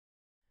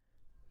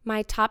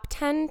My top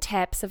 10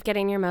 tips of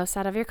getting your most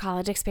out of your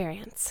college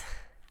experience.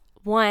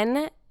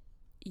 1,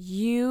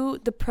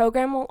 the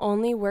program will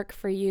only work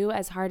for you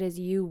as hard as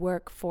you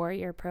work for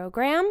your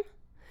program.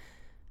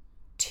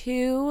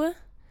 2,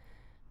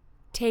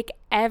 take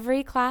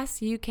every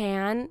class you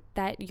can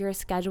that your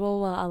schedule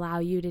will allow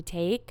you to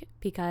take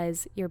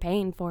because you're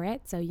paying for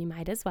it, so you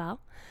might as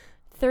well.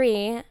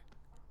 3,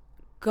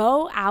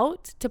 go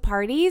out to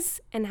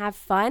parties and have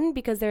fun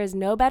because there is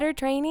no better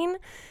training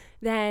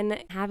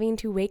than having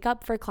to wake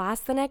up for class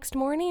the next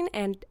morning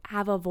and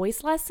have a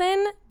voice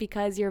lesson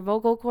because your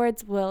vocal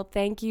cords will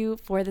thank you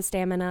for the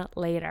stamina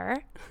later.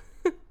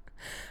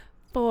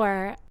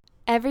 4,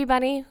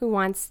 everybody who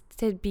wants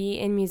to be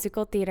in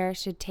musical theater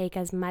should take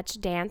as much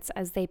dance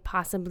as they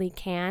possibly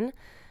can.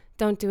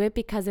 Don't do it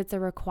because it's a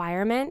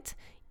requirement.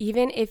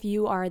 Even if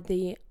you are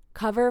the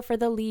cover for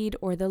the lead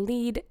or the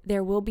lead,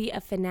 there will be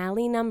a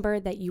finale number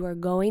that you are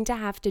going to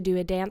have to do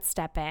a dance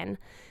step in.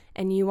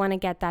 And you want to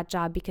get that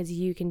job because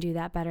you can do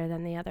that better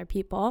than the other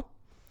people.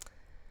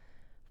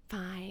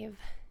 5,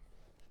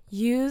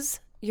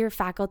 use your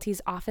faculty's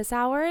office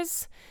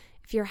hours.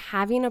 If you're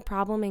having a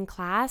problem in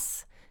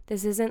class,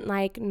 this isn't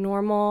like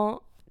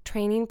normal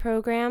training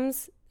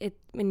programs.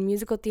 In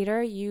musical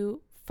theater,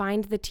 you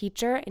find the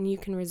teacher and you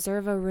can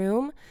reserve a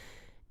room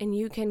and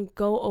you can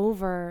go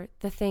over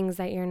the things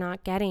that you're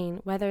not getting,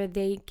 whether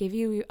they give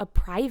you a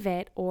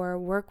private or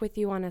work with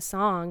you on a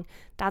song.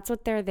 That's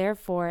what they're there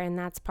for, and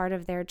that's part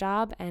of their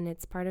job, and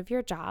it's part of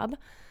your job.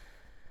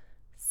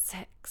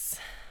 6,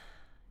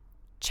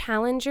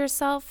 challenge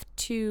yourself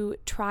to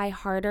try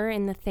harder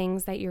in the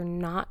things that you're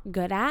not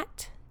good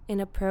at. In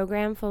a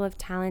program full of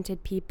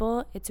talented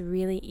people, it's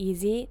really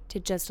easy to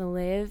just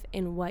live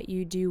in what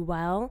you do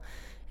well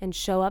and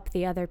show up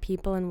the other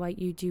people in what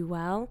you do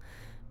well.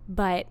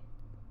 But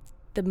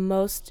the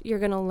most you're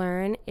going to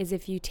learn is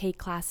if you take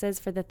classes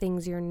for the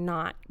things you're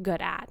not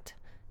good at.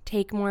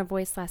 Take more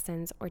voice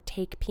lessons or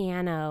take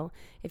piano.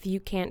 If you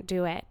can't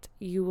do it,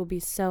 you will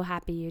be so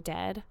happy you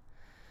did.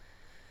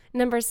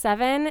 Number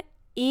 7,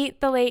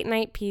 eat the late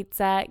night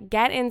pizza.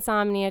 Get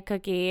insomnia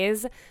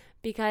cookies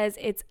because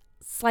it's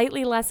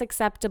slightly less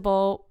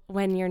acceptable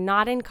when you're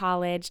not in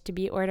college to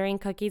be ordering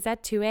cookies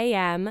at 2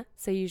 a.m.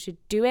 So you should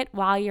do it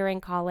while you're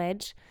in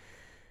college.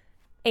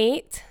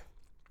 8,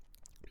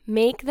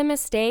 make the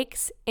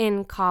mistakes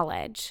in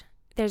college.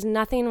 There's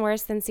nothing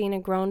worse than seeing a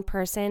grown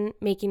person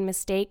making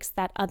mistakes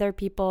that other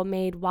people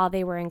made while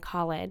they were in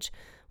college.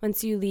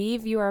 Once you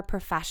leave, you are a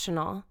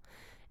professional.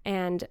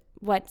 And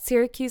what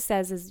Syracuse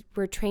says is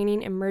we're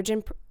training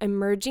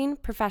emerging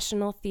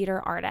professional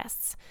theater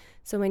artists.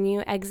 So when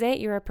you exit,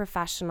 you're a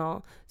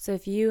professional. So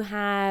if you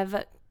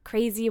have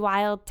crazy,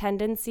 wild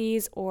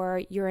tendencies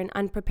or you're an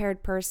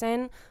unprepared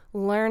person,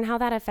 learn how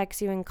that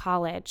affects you in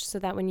college so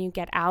that when you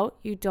get out,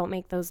 you don't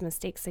make those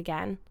mistakes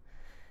again.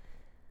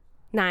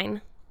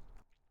 9,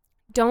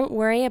 don't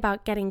worry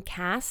about getting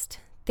cast.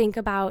 Think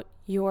about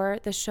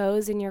the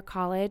shows in your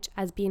college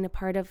as being a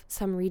part of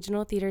some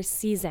regional theater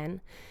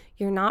season.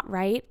 You're not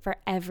right for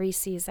every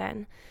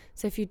season.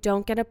 So if you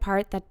don't get a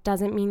part, that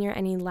doesn't mean you're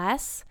any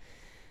less.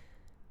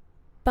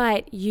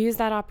 But use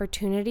that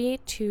opportunity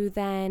to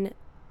then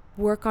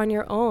work on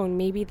your own.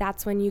 Maybe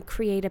that's when you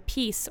create a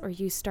piece or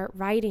you start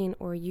writing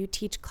or you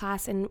teach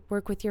class and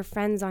work with your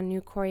friends on new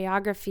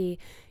choreography.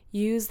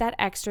 Use that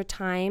extra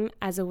time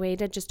as a way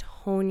to just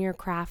hone your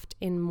craft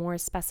in more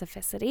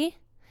specificity.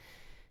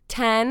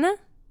 10,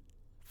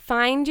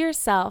 find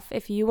yourself.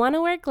 If you want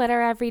to wear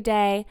glitter every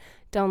day,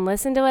 don't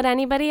listen to what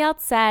anybody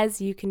else says.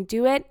 You can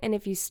do it. And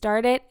if you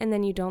start it and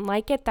then you don't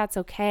like it, that's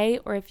okay.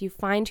 Or if you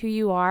find who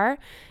you are,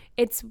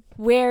 it's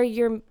where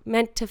you're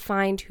meant to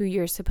find who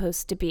you're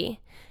supposed to be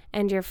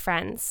and your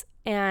friends.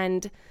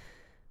 And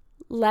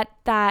let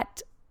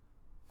that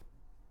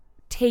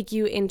take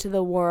you into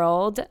the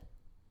world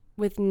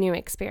with new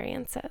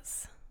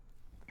experiences.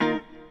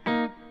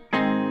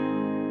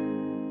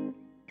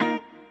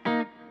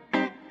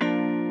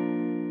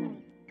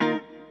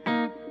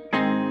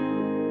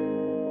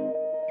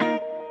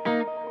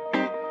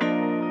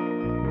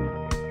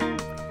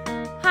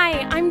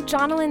 Hi, I'm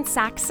Jonalyn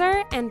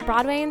Saxer, and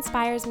Broadway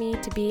inspires me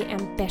to be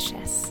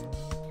ambitious.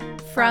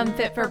 From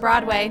Fit for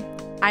Broadway,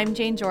 I'm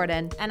Jane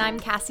Jordan. And I'm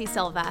Cassie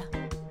Silva.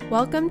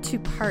 Welcome to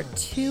part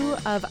 2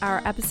 of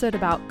our episode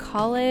about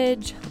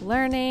college,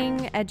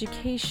 learning,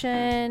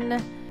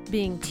 education,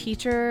 being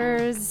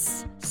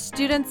teachers,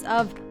 students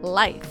of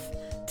life.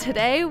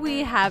 Today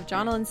we have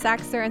Jonalyn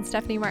Saxer and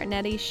Stephanie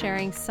Martinetti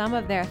sharing some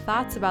of their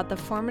thoughts about the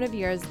formative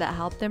years that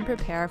helped them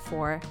prepare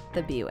for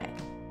the BUA.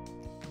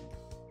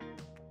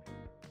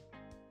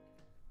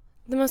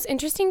 The most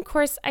interesting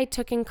course I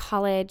took in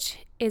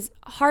college is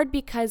hard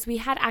because we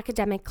had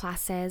academic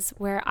classes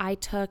where I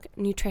took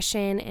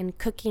nutrition and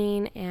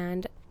cooking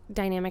and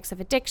dynamics of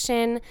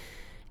addiction.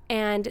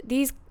 And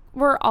these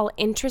were all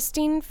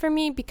interesting for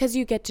me because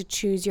you get to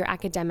choose your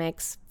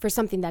academics for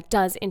something that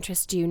does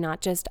interest you,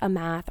 not just a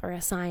math or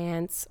a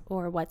science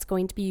or what's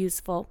going to be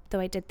useful, though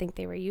I did think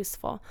they were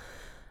useful.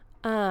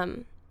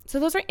 So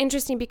those were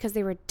interesting because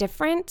they were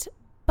different.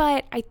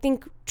 But I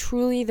think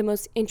truly the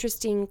most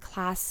interesting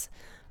class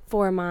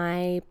for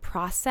my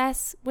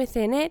process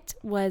within it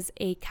was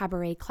a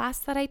cabaret class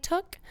that I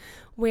took,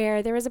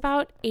 where there was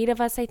about 8 of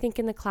us, I think,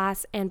 in the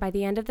class. And by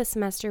the end of the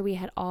semester, we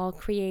had all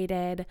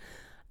created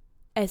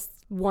a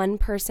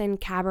one-person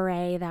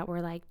cabaret that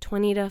were like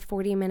 20 to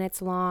 40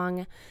 minutes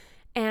long.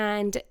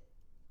 And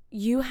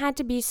you had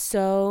to be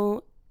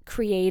so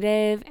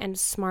creative and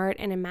smart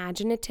and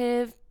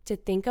imaginative to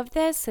think of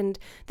this. And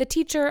the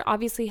teacher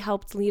obviously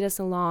helped lead us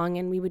along,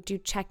 and we would do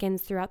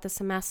check-ins throughout the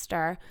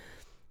semester.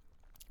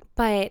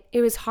 But it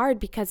was hard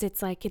because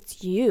it's like,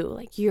 it's you,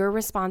 like you're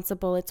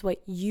responsible. It's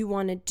what you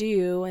want to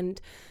do.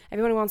 And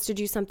everyone wants to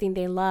do something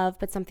they love,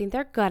 but something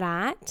they're good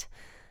at.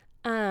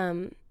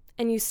 And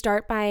you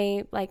start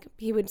by, like,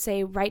 he would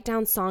say, write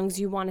down songs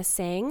you want to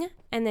sing.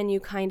 And then you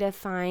kind of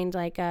find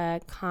like a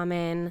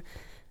common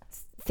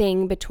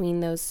thing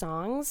between those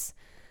songs.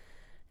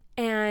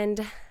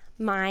 And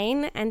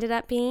mine ended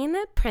up being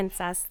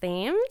princess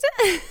themed.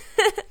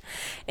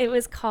 It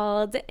was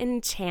called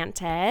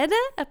Enchanted,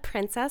 a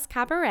princess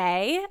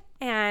cabaret.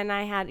 And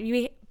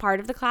part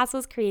of the class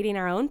was creating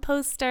our own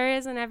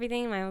posters and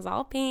everything. Mine was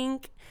all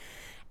pink.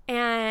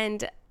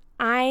 And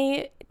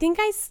I think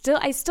I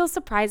still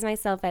surprise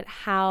myself at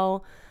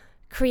how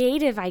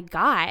creative I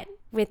got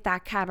with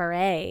that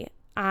cabaret.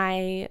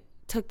 I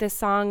took this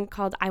song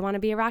called I Want to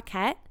Be a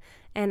Rockette,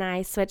 and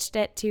I switched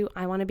it to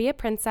I Want to Be a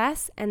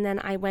Princess, and then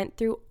I went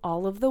through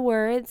all of the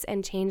words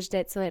and changed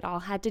it so it all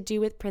had to do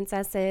with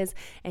princesses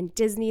and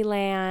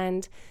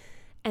Disneyland.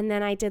 And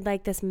then I did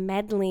like this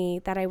medley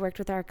that I worked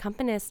with our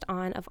accompanist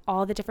on of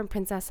all the different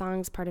princess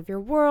songs: Part of Your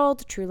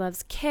World, True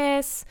Love's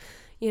Kiss,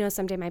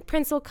 Someday My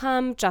Prince Will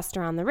Come, Just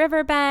Around the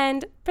River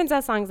Bend,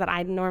 princess songs that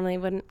I normally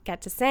wouldn't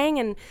get to sing.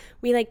 And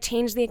we like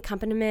changed the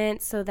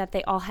accompaniment so that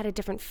they all had a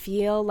different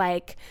feel.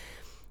 Like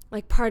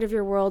Part of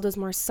Your World was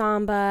more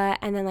samba,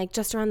 and then like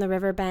Just Around the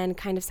River Bend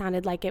kind of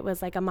sounded like it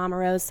was like a Mama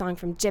Rose song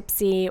from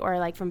Gypsy or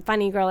like from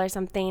Funny Girl or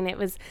something. It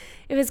was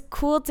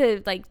cool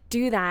to like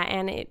do that.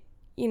 And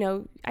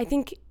I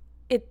think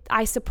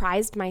I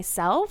surprised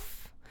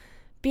myself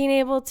being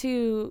able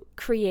to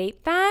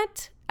create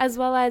that, as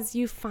well as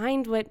you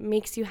find what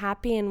makes you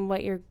happy and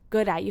what you're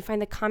good at. You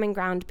find the common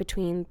ground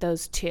between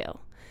those two.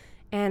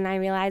 And I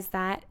realized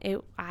that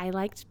I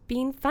liked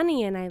being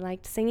funny and I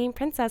liked singing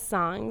princess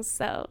songs.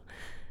 So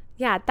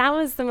yeah, that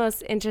was the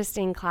most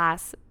interesting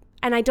class.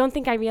 And I don't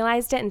think I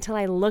realized it until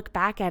I look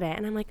back at it.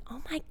 And I'm like,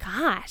 oh my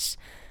gosh,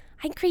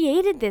 I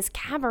created this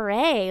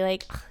cabaret.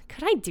 Like,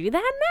 could I do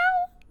that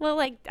now? Well,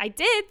 like I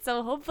did,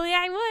 so hopefully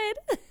I would.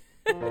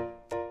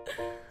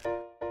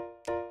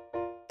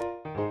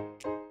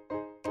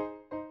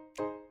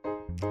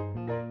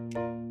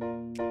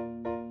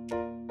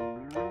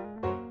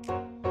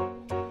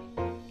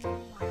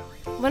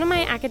 One of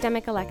my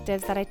academic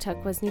electives that I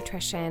took was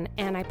nutrition,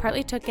 and I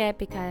partly took it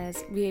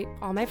because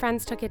all my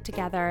friends took it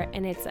together,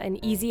 and it's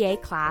an easy A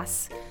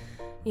class.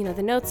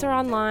 The notes are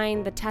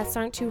online, the tests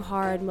aren't too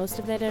hard, most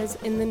of it is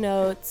in the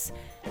notes,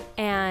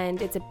 and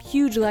it's a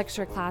huge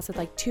lecture class with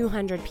like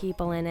 200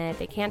 people in it.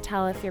 They can't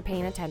tell if you're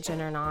paying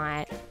attention or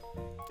not.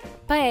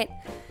 But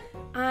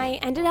I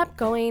ended up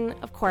going,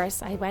 of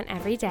course, I went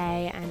every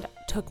day and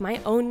took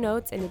my own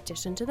notes in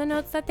addition to the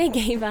notes that they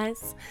gave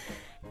us.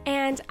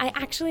 And I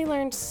actually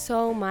learned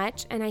so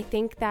much, and I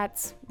think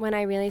that's when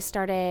I really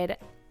started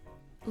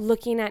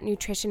looking at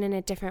nutrition in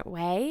a different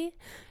way,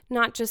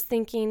 not just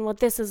thinking, well,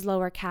 this is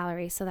lower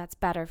calorie, so that's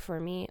better for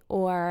me,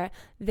 or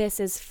this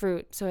is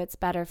fruit, so it's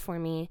better for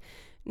me.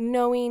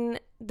 Knowing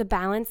the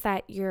balance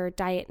that your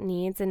diet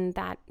needs and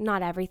that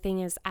not everything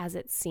is as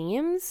it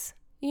seems,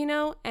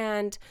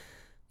 and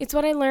it's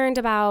what I learned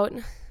about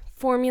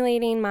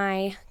formulating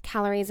my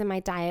calories and my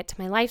diet to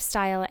my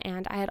lifestyle.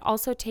 And I had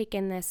also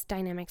taken this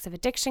Dynamics of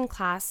Addiction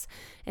class,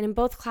 and in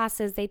both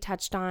classes they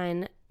touched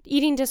on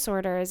eating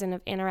disorders and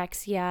of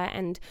anorexia,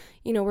 and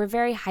we're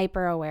very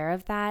hyper aware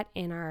of that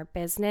in our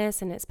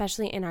business, and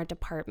especially in our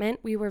department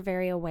we were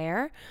very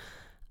aware.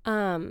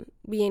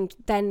 We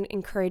then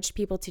encouraged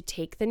people to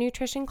take the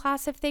nutrition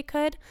class if they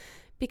could,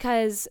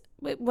 because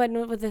one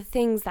of the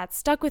things that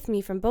stuck with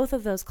me from both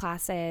of those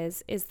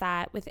classes is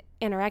that with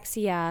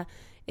anorexia,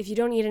 if you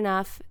don't eat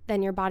enough,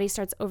 then your body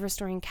starts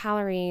overstoring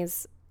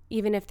calories,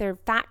 even if they're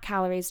fat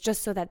calories,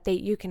 just so that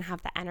you can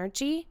have the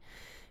energy,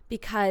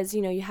 because,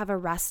 you have a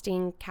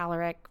resting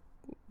caloric,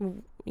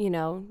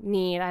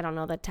 need. I don't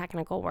know the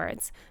technical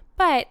words.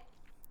 But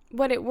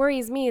what it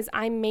worries me is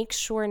I make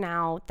sure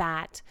now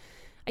that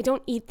I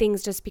don't eat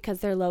things just because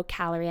they're low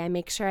calorie. I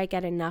make sure I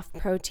get enough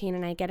protein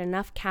and I get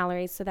enough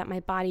calories so that my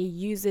body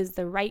uses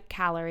the right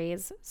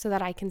calories so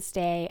that I can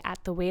stay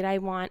at the weight I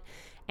want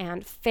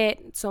and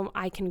fit, so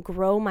I can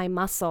grow my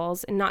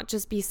muscles and not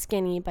just be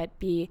skinny, but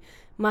be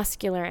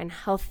muscular and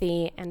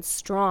healthy and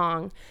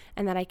strong,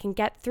 and that I can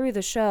get through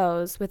the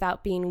shows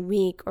without being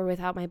weak or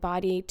without my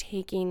body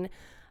taking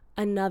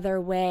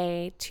another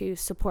way to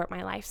support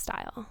my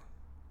lifestyle.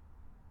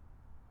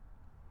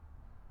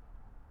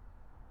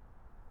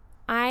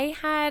 I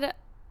had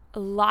a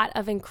lot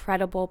of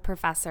incredible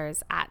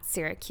professors at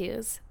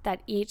Syracuse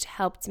that each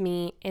helped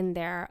me in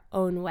their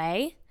own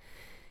way,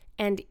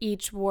 and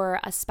each were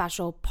a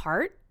special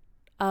part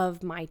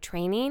of my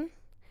training.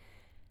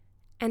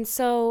 And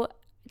so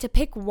to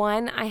pick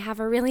one, I have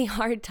a really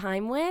hard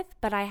time with,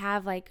 but I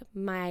have like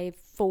my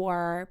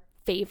 4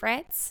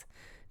 favorites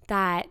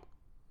that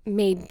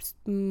made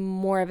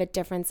more of a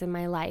difference in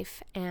my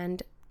life.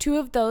 And 2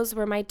 of those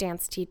were my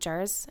dance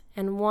teachers,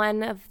 and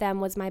one of them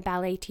was my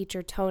ballet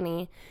teacher,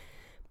 Tony,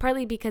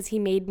 partly because he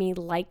made me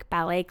like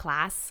ballet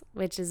class,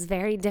 which is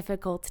very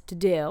difficult to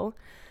do.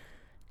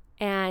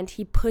 And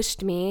he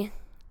pushed me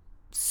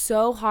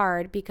so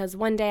hard because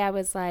one day I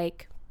was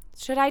like,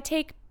 should I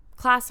take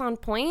class on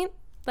point?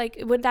 Like,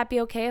 would that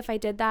be okay if I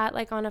did that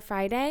like on a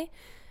Friday?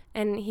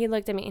 And he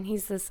looked at me, and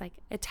he's this like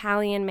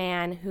Italian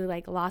man who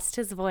like lost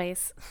his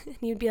voice. And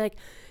he'd be like,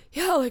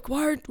 yeah, like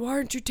why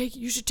aren't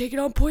you should take it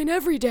on point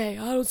every day.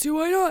 I don't see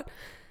why not.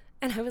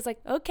 And I was like,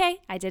 okay,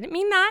 I didn't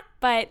mean that,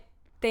 but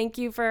thank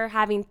you for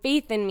having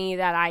faith in me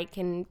that I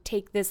can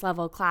take this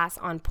level of class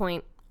on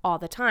point all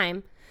the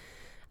time.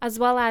 As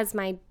well as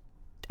I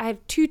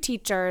have 2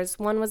 teachers.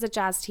 One was a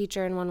jazz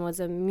teacher and one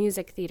was a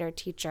music theater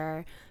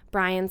teacher,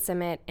 Brian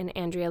Simmet and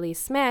Andrea Lee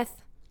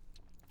Smith.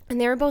 And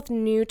they were both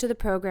new to the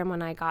program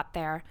when I got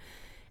there.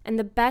 And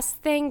the best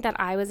thing that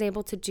I was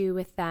able to do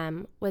with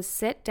them was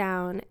sit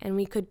down and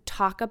we could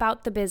talk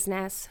about the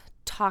business,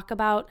 talk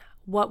about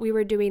what we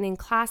were doing in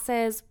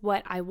classes,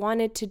 what I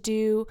wanted to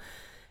do.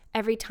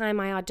 Every time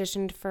I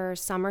auditioned for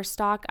summer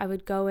stock, I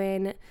would go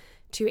in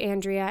to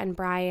Andrea and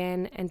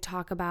Brian and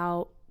talk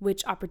about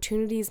which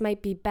opportunities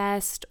might be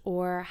best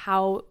or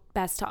how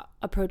best to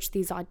approach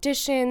these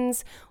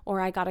auditions, or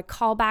I got a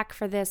call back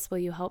for this, will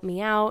you help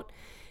me out?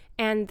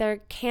 And their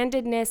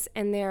candidness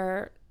and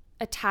their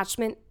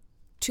attachment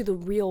to the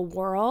real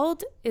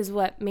world is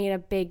what made a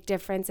big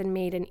difference and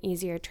made an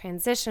easier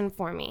transition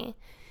for me.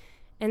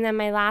 And then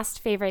my last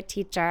favorite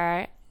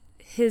teacher,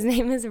 his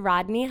name is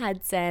Rodney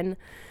Hudson,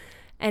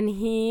 and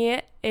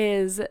he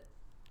is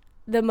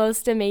the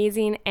most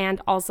amazing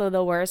and also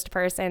the worst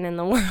person in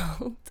the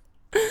world.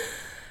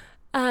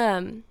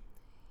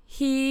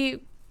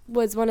 He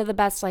was one of the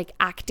best like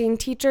acting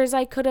teachers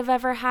I could have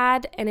ever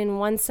had, and in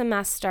one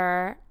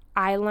semester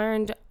I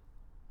learned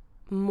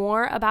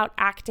more about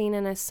acting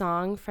in a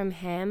song from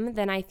him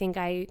than I think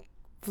I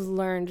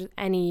learned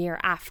any year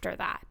after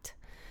that.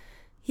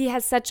 He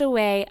has such a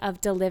way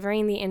of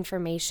delivering the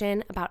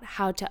information about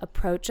how to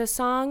approach a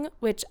song,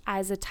 which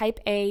as a type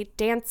A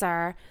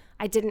dancer,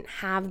 I didn't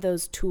have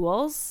those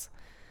tools.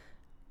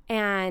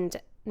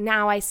 And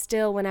now I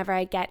still, whenever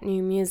I get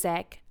new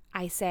music,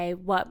 I say,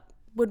 what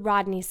would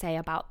Rodney say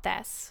about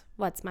this?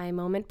 What's my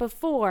moment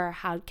before?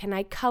 How can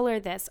I color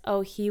this? Oh,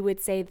 he would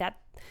say that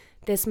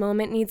this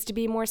moment needs to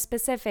be more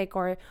specific,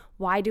 or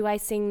why do I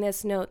sing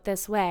this note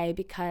this way?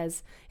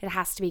 Because it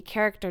has to be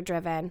character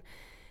driven.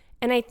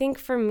 And I think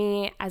for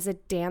me as a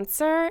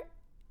dancer,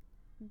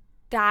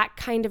 that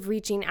kind of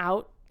reaching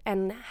out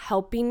and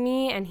helping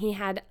me, and he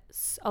had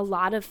a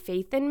lot of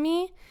faith in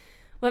me.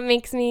 What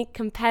makes me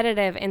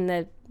competitive in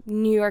the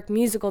New York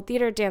musical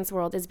theater dance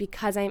world is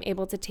because I'm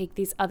able to take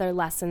these other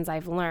lessons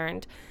I've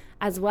learned,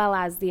 as well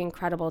as the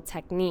incredible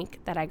technique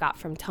that I got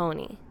from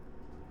Tony.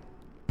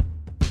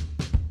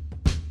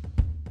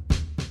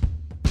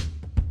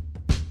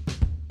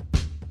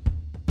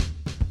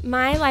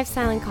 My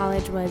lifestyle in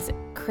college was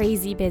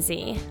crazy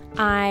busy.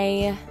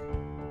 I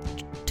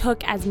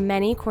took as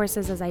many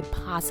courses as I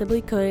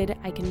possibly could.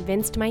 I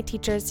convinced my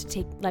teachers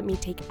to let me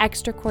take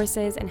extra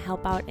courses and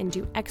help out and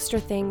do extra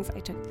things.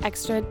 I took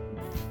extra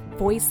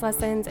voice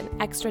lessons and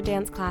extra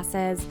dance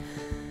classes,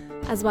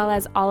 as well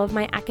as all of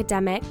my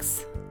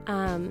academics.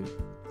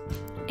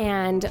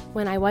 And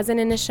when I wasn't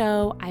in a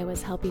show, I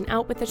was helping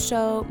out with a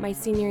show. My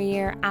senior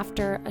year,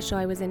 after a show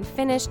I was in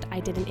finished, I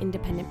did an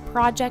independent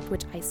project,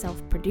 which I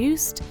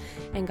self-produced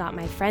and got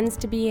my friends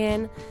to be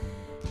in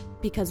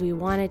because we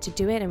wanted to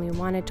do it and we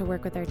wanted to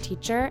work with our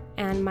teacher.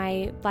 And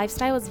my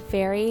lifestyle was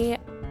very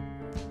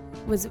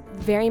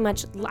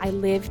much, I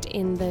lived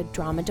in the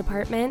drama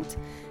department,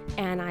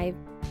 and I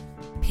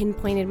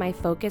pinpointed my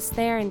focus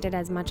there and did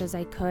as much as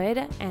I could.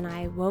 And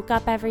I woke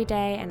up every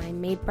day and I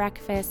made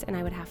breakfast, and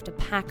I would have to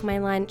pack my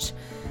lunch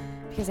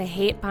because I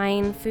hate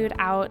buying food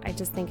out. I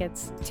just think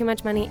it's too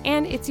much money,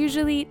 and it's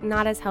usually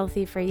not as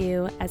healthy for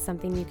you as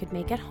something you could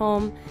make at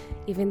home.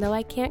 Even though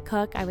I can't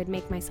cook, I would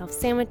make myself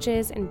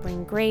sandwiches and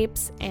bring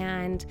grapes,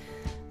 and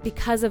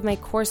because of my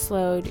course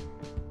load,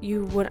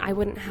 I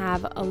wouldn't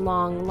have a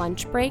long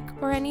lunch break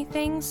or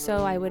anything, so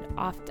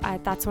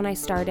that's when I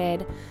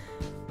started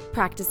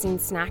practicing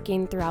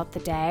snacking throughout the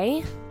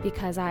day,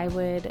 because I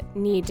would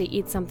need to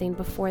eat something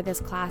before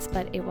this class,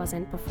 but it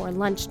wasn't before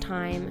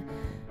lunchtime.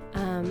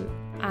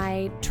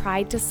 I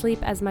tried to sleep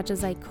as much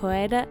as I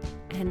could,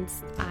 and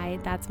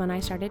that's when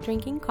I started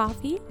drinking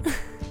coffee.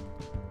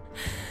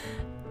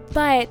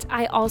 But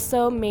I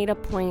also made a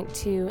point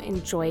to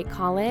enjoy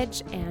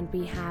college, and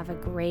we have a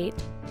great,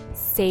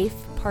 safe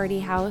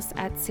party house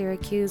at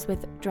Syracuse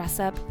with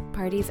dress-up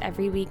parties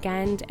every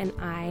weekend, and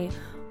I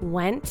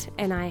went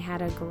and I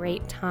had a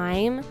great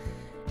time.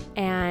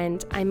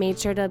 And I made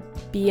sure to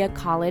be a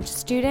college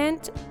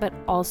student, but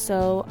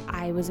also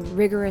I was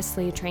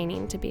rigorously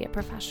training to be a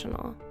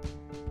professional.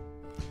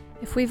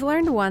 If we've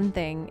learned one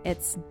thing,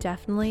 it's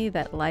definitely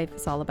that life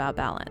is all about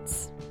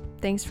balance.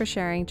 Thanks for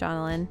sharing,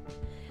 Jonalyn.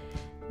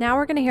 Now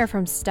we're going to hear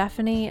from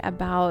Stephanie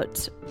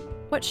about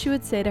what she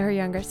would say to her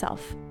younger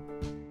self.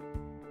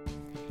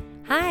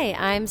 Hi,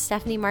 I'm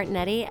Stephanie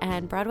Martinetti,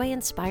 and Broadway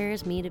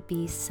inspires me to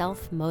be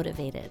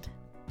self-motivated.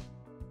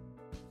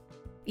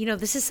 You know,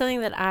 this is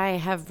something that I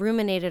have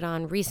ruminated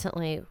on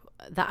recently,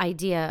 the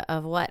idea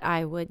of what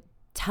I would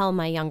tell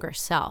my younger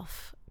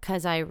self,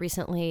 because I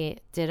recently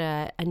did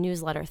a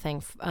newsletter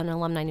thing, an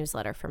alumni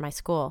newsletter for my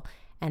school,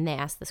 and they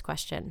asked this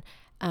question.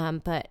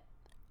 But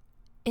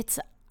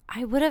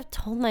I would have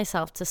told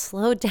myself to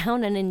slow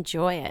down and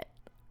enjoy it,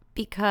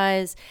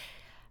 because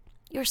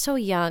you're so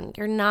young.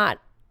 You're not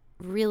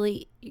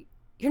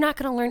going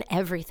to learn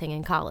everything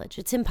in college.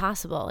 It's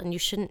impossible, and you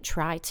shouldn't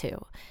try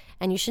to.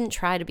 And you shouldn't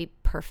try to be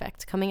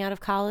perfect coming out of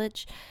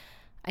college.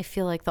 I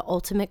feel like the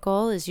ultimate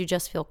goal is you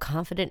just feel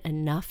confident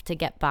enough to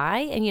get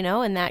by,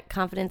 and that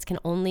confidence can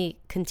only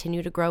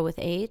continue to grow with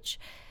age.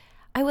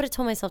 I would have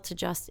told myself to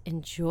just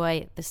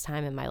enjoy this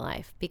time in my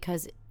life,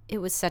 because it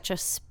was such a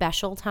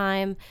special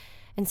time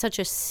and such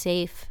a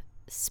safe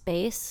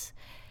space.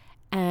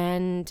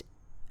 And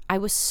I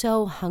was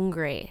so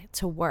hungry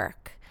to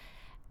work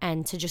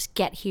and to just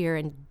get here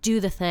and do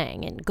the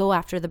thing and go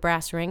after the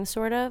brass ring,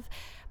 sort of.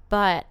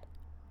 But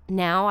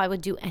now I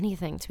would do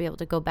anything to be able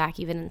to go back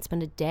even and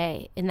spend a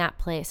day in that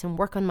place and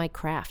work on my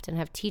craft and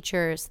have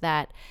teachers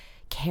that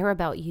care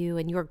about you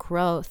and your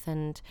growth.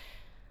 And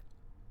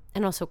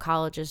also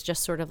college is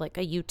just sort of like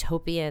a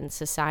utopian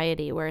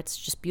society where it's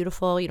just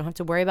beautiful. You don't have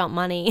to worry about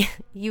money.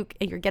 You're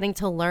getting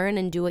to learn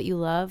and do what you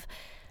love.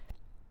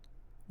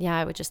 Yeah,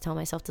 I would just tell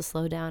myself to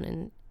slow down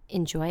and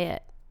enjoy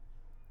it.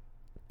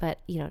 But,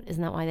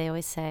 isn't that why they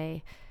always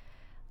say,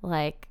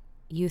 like,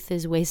 youth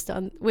is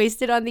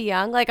wasted on the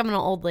young? Like, I'm an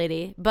old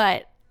lady.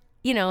 But,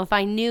 if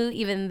I knew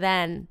even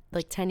then,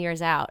 like 10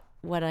 years out,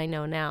 what I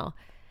know now,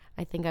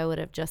 I think I would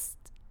have just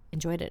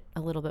enjoyed it a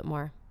little bit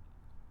more.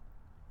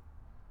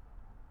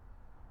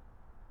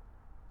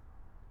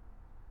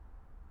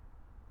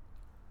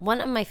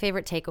 One of my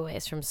favorite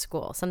takeaways from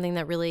school, something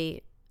that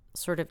really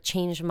sort of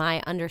changed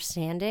my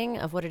understanding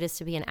of what it is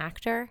to be an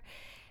actor,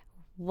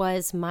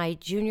 was my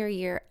junior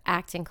year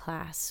acting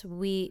class.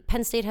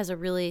 Penn State has a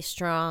really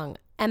strong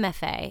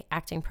MFA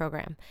acting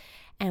program,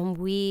 and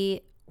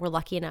we were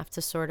lucky enough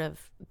to sort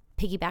of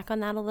piggyback on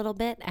that a little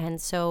bit. And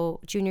so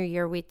junior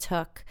year we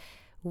took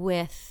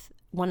with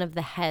one of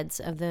the heads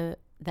of the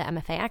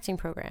MFA acting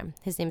program.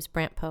 His name's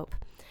Brant Pope.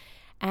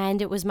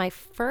 And it was my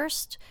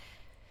first,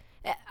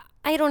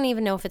 I don't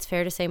even know if it's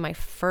fair to say my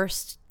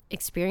first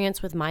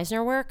experience with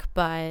Meisner work,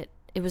 but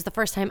it was the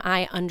first time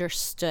I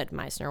understood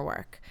Meisner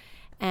work.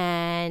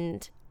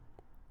 And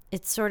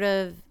it sort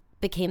of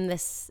became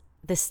this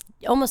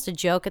almost a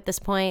joke at this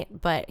point,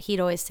 but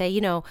he'd always say,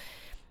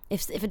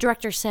 if a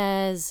director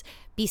says,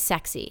 be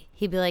sexy,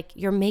 he'd be like,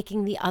 you're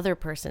making the other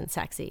person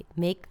sexy.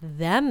 Make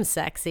them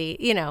sexy,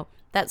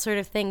 that sort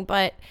of thing.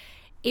 But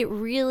he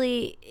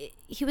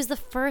was the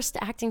first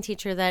acting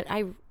teacher that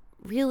I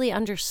really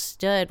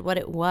understood what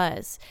it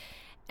was.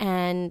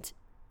 And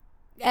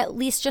at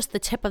least just the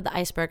tip of the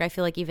iceberg. I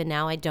feel like even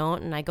now I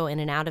don't, and I go in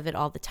and out of it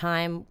all the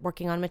time,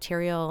 working on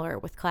material or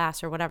with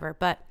class or whatever.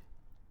 But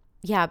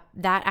yeah,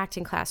 that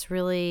acting class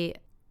really,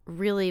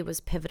 really was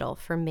pivotal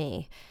for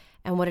me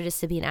and what it is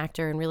to be an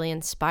actor, and really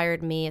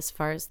inspired me as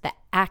far as the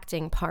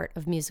acting part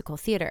of musical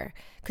theater.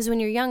 Because when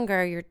you're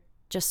younger, you're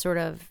just sort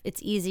of,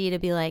 it's easy to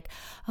be like,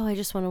 oh, I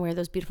just want to wear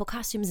those beautiful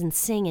costumes and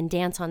sing and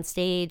dance on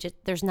stage.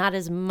 There's not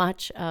as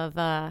much of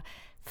a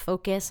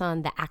focus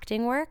on the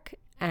acting work.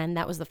 And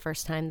that was the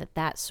first time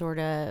that sort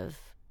of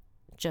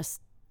just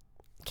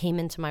came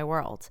into my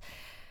world.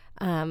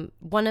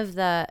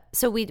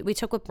 So we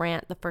took with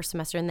Brant the first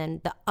semester, and then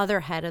the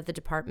other head of the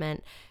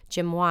department,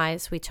 Jim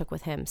Wise, we took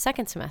with him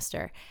second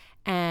semester.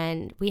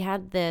 And we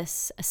had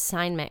this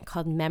assignment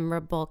called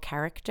Memorable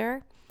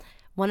Character.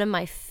 One of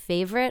my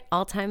favorite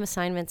all-time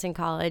assignments in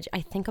college. I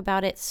think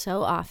about it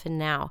so often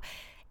now.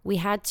 We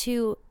had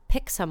to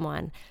pick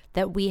someone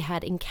that we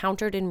had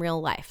encountered in real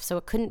life. So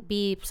it couldn't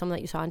be someone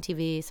that you saw on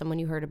TV, someone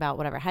you heard about,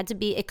 whatever.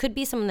 It could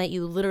be someone that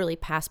you literally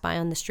pass by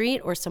on the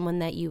street or someone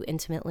that you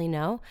intimately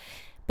know.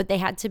 But they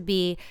had to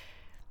be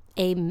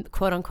a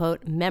quote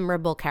unquote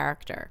memorable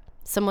character.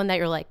 Someone that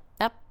you're like,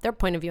 their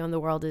point of view on the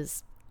world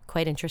is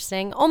quite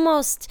interesting,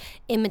 almost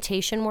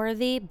imitation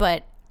worthy,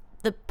 but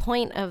the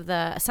point of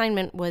the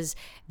assignment was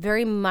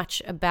very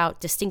much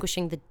about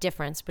distinguishing the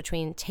difference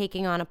between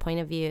taking on a point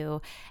of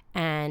view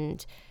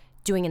and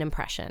doing an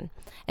impression.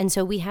 And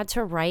so we had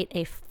to write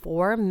a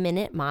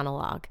 4-minute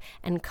monologue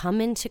and come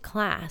into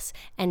class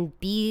and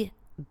be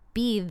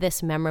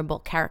this memorable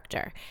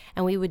character.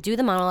 And we would do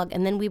the monologue,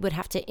 and then we would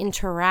have to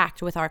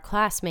interact with our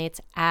classmates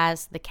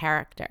as the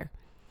character.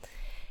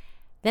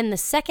 Then the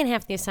second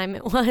half of the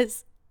assignment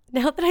was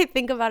Now that I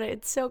think about it,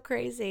 it's so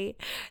crazy.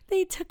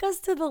 They took us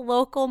to the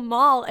local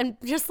mall and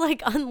just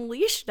like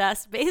unleashed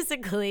us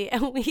basically.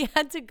 And we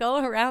had to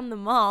go around the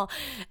mall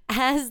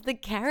as the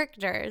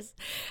characters.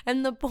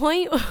 And the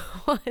point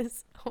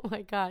was, oh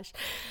my gosh,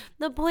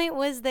 the point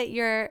was that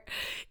you're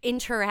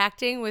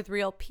interacting with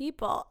real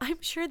people.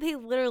 I'm sure they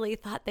literally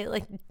thought they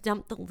like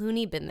dumped the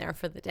loony bin there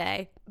for the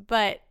day.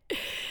 But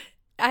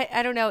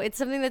I don't know. It's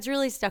something that's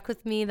really stuck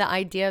with me, the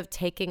idea of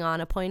taking on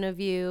a point of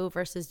view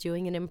versus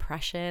doing an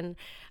impression.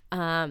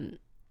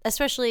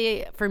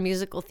 Especially for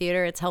musical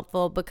theater, it's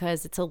helpful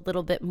because it's a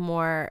little bit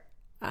more,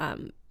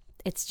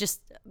 it's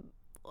just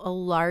a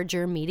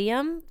larger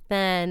medium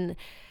than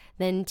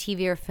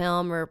TV or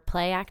film or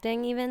play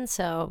acting even.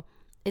 So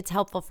it's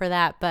helpful for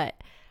that.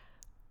 But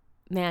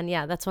man,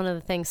 yeah, that's one of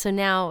the things.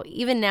 So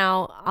even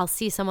now, I'll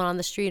see someone on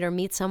the street or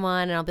meet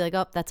someone and I'll be like,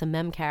 oh, that's a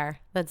memcar.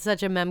 That's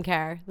such a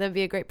memcar. That'd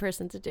be a great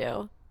person to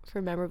do for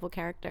a memorable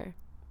character.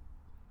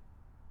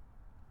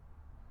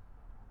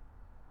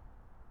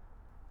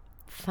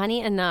 Funny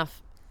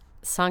enough,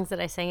 songs that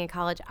I sang in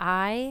college,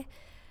 I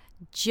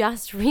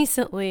just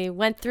recently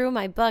went through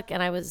my book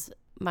and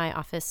my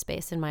office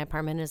space in my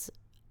apartment is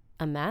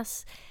a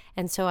mess.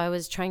 And so I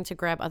was trying to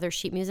grab other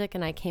sheet music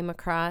and I came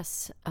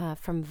across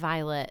From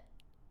Violet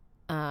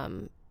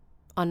on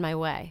my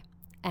way.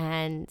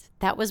 And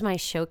that was my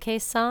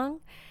showcase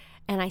song.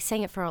 And I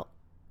sang it for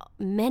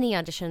many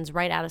auditions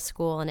right out of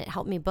school and it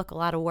helped me book a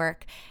lot of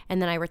work.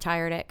 And then I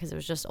retired it because it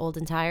was just old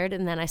and tired.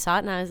 And then I saw it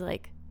and I was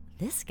like,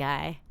 this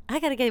guy, I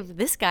got to give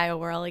this guy a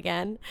whirl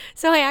again.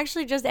 So I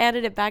actually just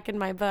added it back in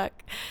my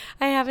book.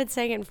 I haven't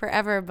sang it in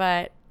forever,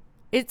 but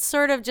it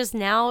sort of just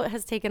now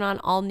has taken on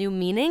all new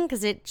meaning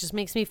because it just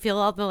makes me feel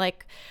all the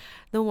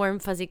warm,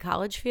 fuzzy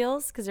college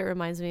feels because it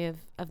reminds me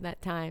of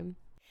that time.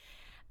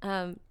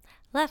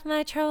 Left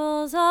my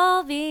troubles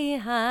all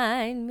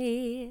behind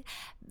me,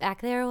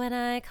 back there when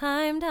I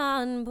climbed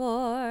on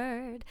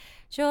board.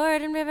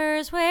 Jordan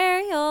River's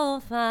where you'll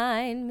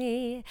find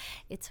me.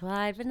 It's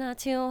wide but not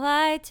too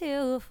wide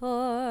to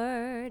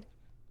ford.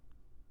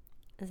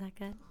 Is that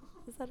good?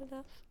 Is that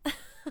enough?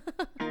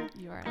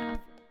 You are enough.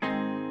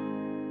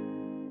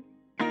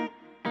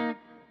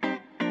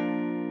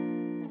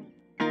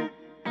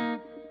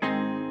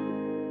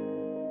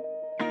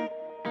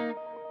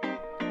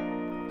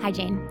 Hi,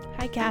 Jane.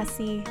 Hi,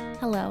 Cassie.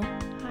 Hello.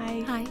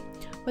 Hi. Hi.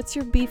 What's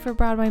your Be for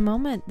Broadway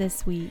moment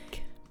this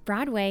week?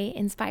 Broadway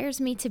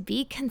inspires me to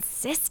be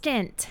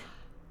consistent.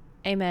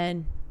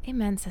 Amen.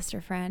 Amen,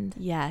 sister friend.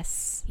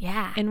 Yes.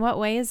 Yeah. In what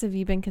ways have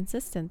you been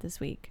consistent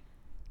this week?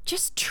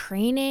 Just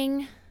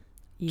training.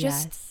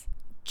 Yes.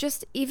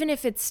 Just even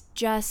if it's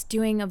just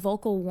doing a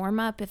vocal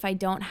warm-up, if I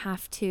don't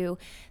have to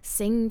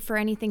sing for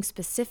anything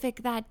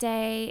specific that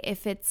day,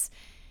 if it's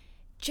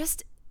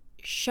just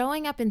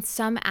showing up in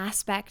some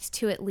aspect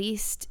to at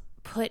least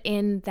put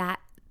in that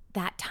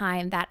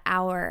time, that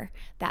hour,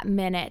 that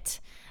minute,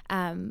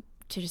 to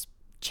just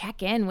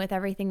check in with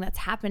everything that's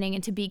happening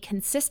and to be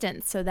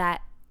consistent so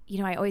that,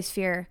 I always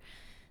fear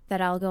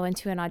that I'll go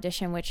into an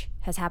audition, which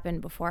has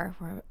happened before,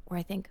 where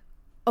I think,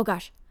 oh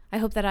gosh, I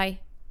hope that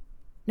I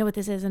know what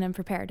this is and I'm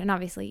prepared. And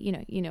obviously, you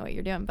know what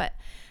you're doing, but,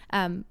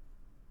 the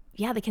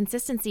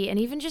consistency and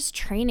even just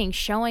training,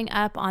 showing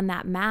up on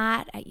that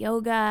mat at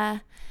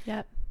yoga,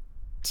 Yep.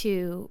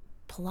 to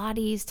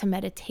Pilates, to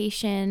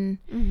meditation.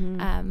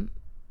 Mm-hmm.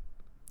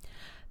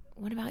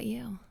 What about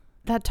you?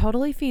 That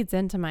totally feeds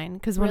into mine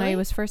because when Really? I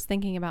was first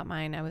thinking about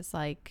mine, I was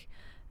like,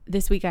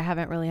 this week I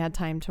haven't really had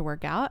time to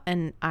work out.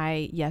 And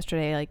I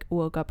yesterday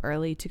woke up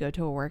early to go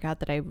to a workout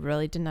that I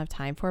really didn't have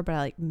time for, but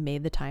I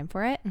made the time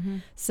for it. Mm-hmm.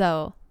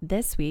 So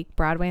this week,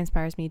 Broadway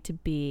inspires me to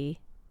be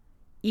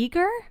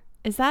eager.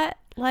 Is that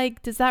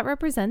does that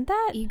represent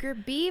that? Eager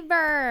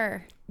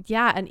beaver.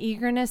 Yeah, an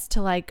eagerness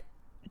to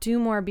do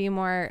more, be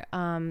more,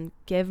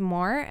 give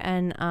more.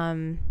 And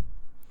I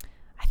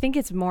think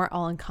it's more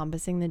all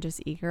encompassing than just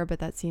eager, but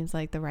that seems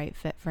like the right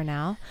fit for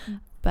now.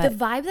 But The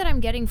vibe that I'm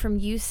getting from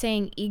you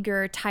saying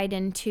eager tied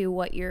into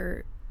what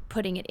you're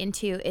putting it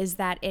into is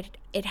that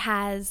it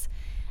has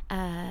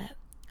a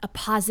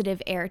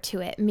positive air to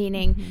it,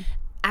 meaning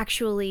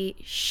actually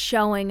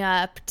showing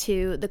up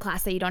to the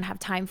class that you don't have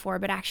time for,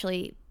 but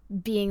actually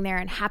being there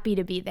and happy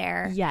to be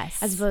there.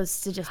 Yes. As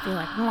opposed to just being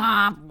like,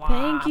 wah, wah.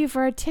 Thank you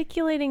for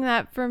articulating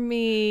that for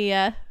me.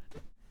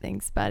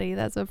 Thanks, buddy.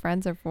 That's what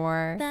friends are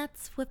for.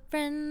 That's what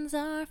friends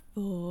are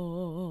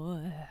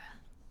for.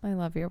 I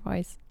love your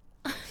voice.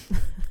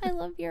 I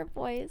love your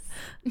voice.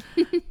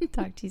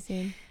 Talk to you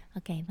soon.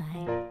 Okay,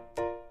 bye.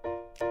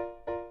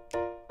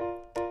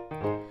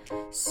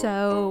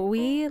 So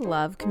we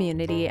love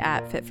community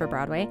at Fit for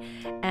Broadway,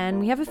 and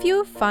we have a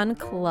few fun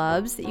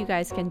clubs that you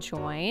guys can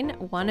join.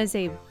 One is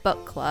a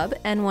book club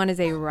and one is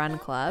a run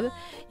club.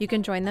 You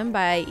can join them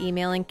by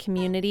emailing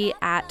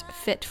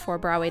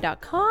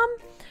community@fitforbroadway.com.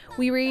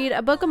 We read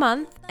a book a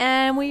month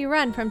and we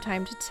run from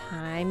time to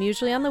time,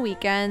 usually on the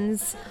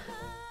weekends,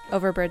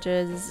 over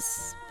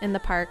bridges, in the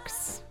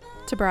parks,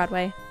 to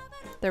Broadway.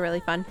 They're really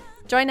fun.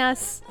 Join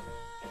us.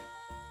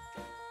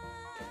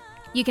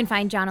 You can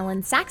find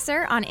Jonalyn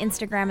Saxer on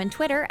Instagram and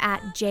Twitter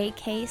at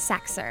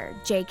JKSaxer,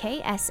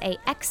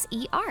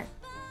 JKSAXER.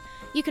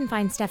 You can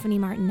find Stephanie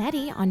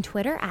Martinetti on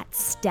Twitter at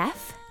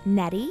Steph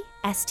Nettie,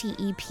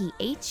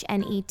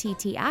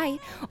 STEPHNETTI,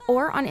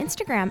 or on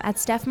Instagram at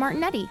Steph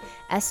Martinetti,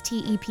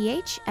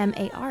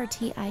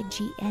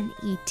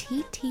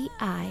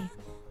 STEPHMARTIGNETTI.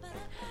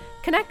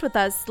 Connect with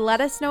us. Let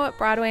us know what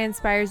Broadway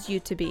inspires you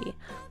to be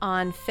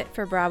on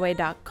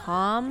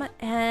fitforbroadway.com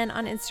and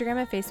on Instagram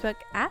and Facebook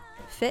at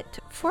Fit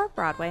for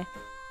Broadway.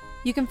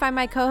 You can find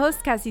my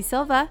co-host Cassie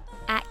Silva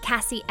At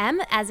Cassie M,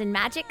 as in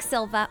Magic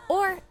Silva,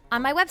 or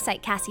on my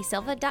website,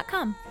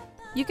 cassiesilva.com.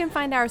 You can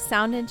find our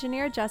sound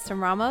engineer, Justin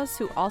Ramos,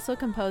 who also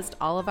composed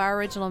all of our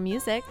original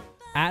music.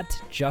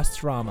 At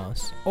Just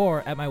Ramos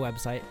or at my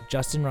website,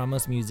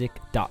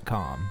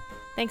 justinramosmusic.com.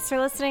 Thanks for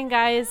listening,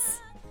 guys.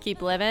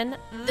 Keep living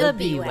the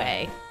B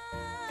way.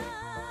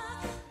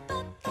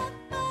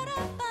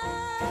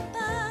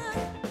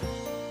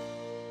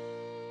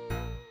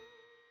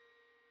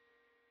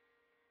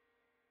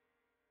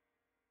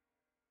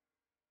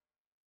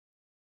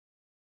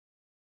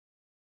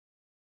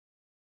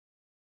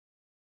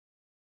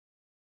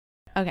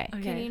 Okay.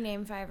 Can you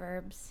name 5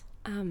 herbs?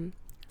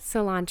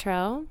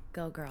 Cilantro,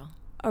 Go, girl.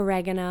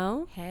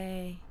 oregano,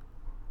 Hey.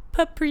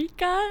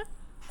 paprika.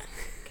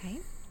 Okay.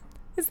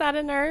 Is that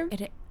an herb?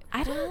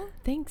 I don't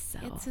think so.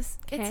 It's a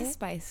Okay.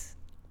 spice.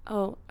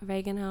 Oh,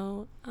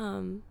 oregano,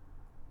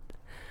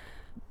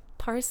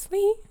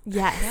 parsley,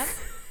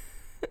 Yes.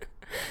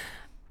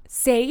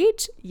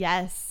 sage.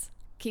 Yes.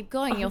 Keep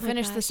going. You'll my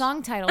finish the gosh.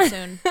 song title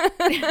soon.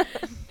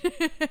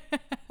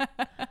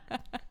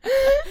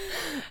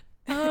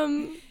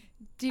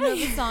 Do you know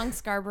the song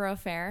Scarborough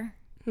Fair?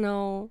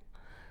 No,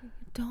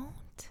 Don't.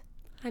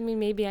 I mean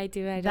maybe I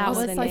do. I don't That know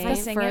was the like name. the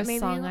Sing it, first maybe?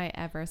 song I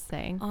ever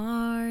sang.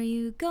 Are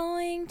you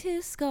going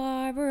to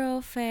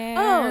Scarborough Fair?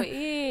 Oh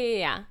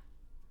yeah.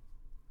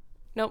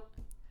 Nope.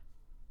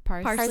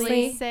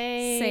 Parsley,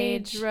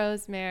 sage. sage,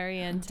 rosemary,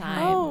 and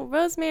thyme. Oh,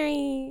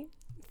 rosemary.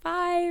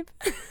 5.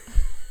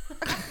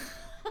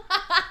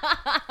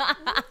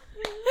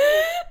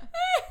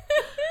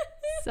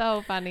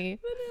 So funny.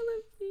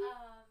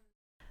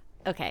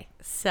 Okay,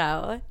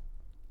 so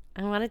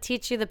I want to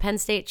teach you the Penn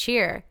State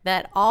cheer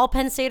that all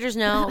Penn Staters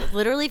know.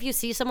 Literally, if you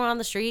see someone on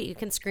the street, you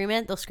can scream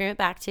it. They'll scream it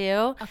back to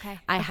you. Okay.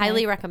 I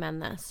highly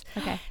recommend this.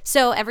 Okay.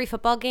 So every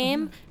football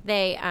game,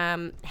 they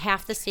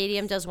half the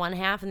stadium does one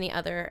half and the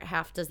other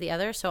half does the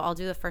other. So I'll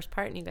do the first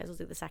part and you guys will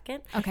do the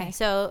second. Okay.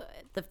 So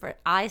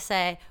I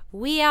say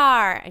we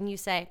are, and you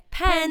say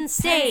Penn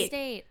State. Penn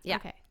State. Yeah.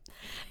 Okay.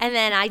 And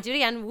then I do it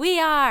again. We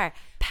are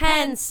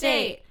Penn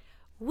State.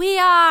 We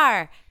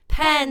are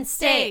Penn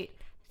State.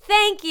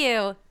 Thank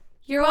you.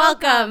 You're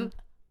welcome.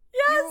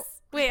 Yes.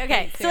 Wait,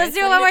 okay. So let's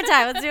do it one more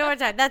time.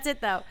 That's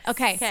it, though.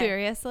 Okay.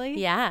 Seriously?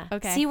 Yeah.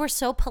 Okay. See, we're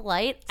so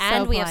polite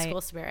and we have polite.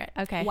 school spirit.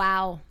 Okay.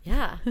 Wow.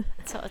 Yeah.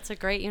 So it's a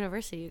great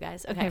university, you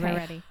guys. Okay. Okay, we're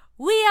ready.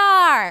 We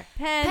are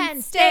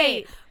Penn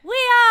State. We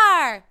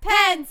are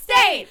Penn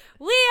State.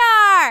 We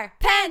are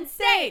Penn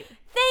State.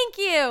 Thank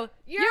you.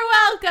 You're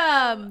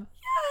welcome.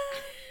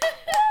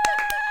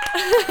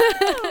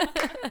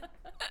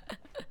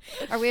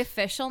 Are we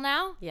official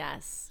now?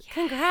 Yes.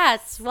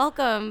 Congrats.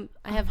 Welcome.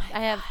 I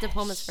have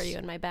diplomas for you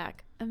in my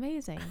back.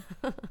 Amazing.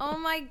 Oh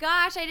my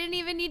gosh, I didn't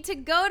even need to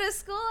go to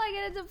school. I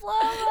get a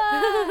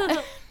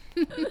diploma.